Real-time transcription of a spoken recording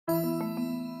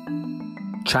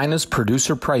China's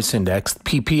Producer Price Index,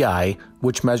 PPI,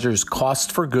 which measures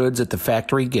cost for goods at the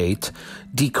factory gate,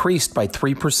 decreased by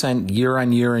 3%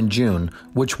 year-on-year in June,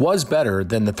 which was better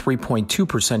than the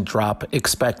 3.2% drop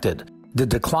expected. The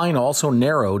decline also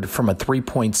narrowed from a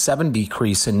 3.7%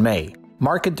 decrease in May.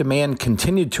 Market demand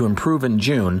continued to improve in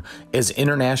June as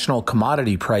international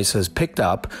commodity prices picked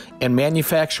up and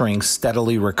manufacturing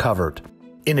steadily recovered.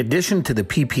 In addition to the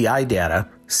PPI data,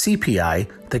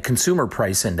 CPI, the Consumer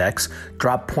Price Index,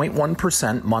 dropped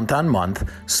 0.1%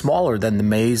 month-on-month, smaller than the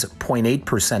May's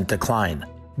 0.8% decline.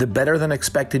 The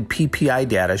better-than-expected PPI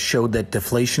data showed that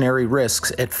deflationary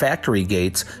risks at factory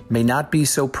gates may not be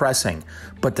so pressing,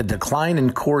 but the decline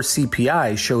in core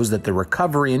CPI shows that the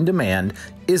recovery in demand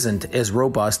isn't as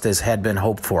robust as had been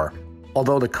hoped for.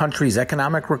 Although the country's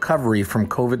economic recovery from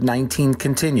COVID-19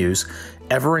 continues,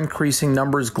 ever-increasing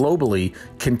numbers globally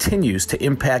continues to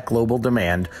impact global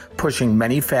demand, pushing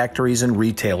many factories and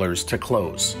retailers to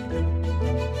close.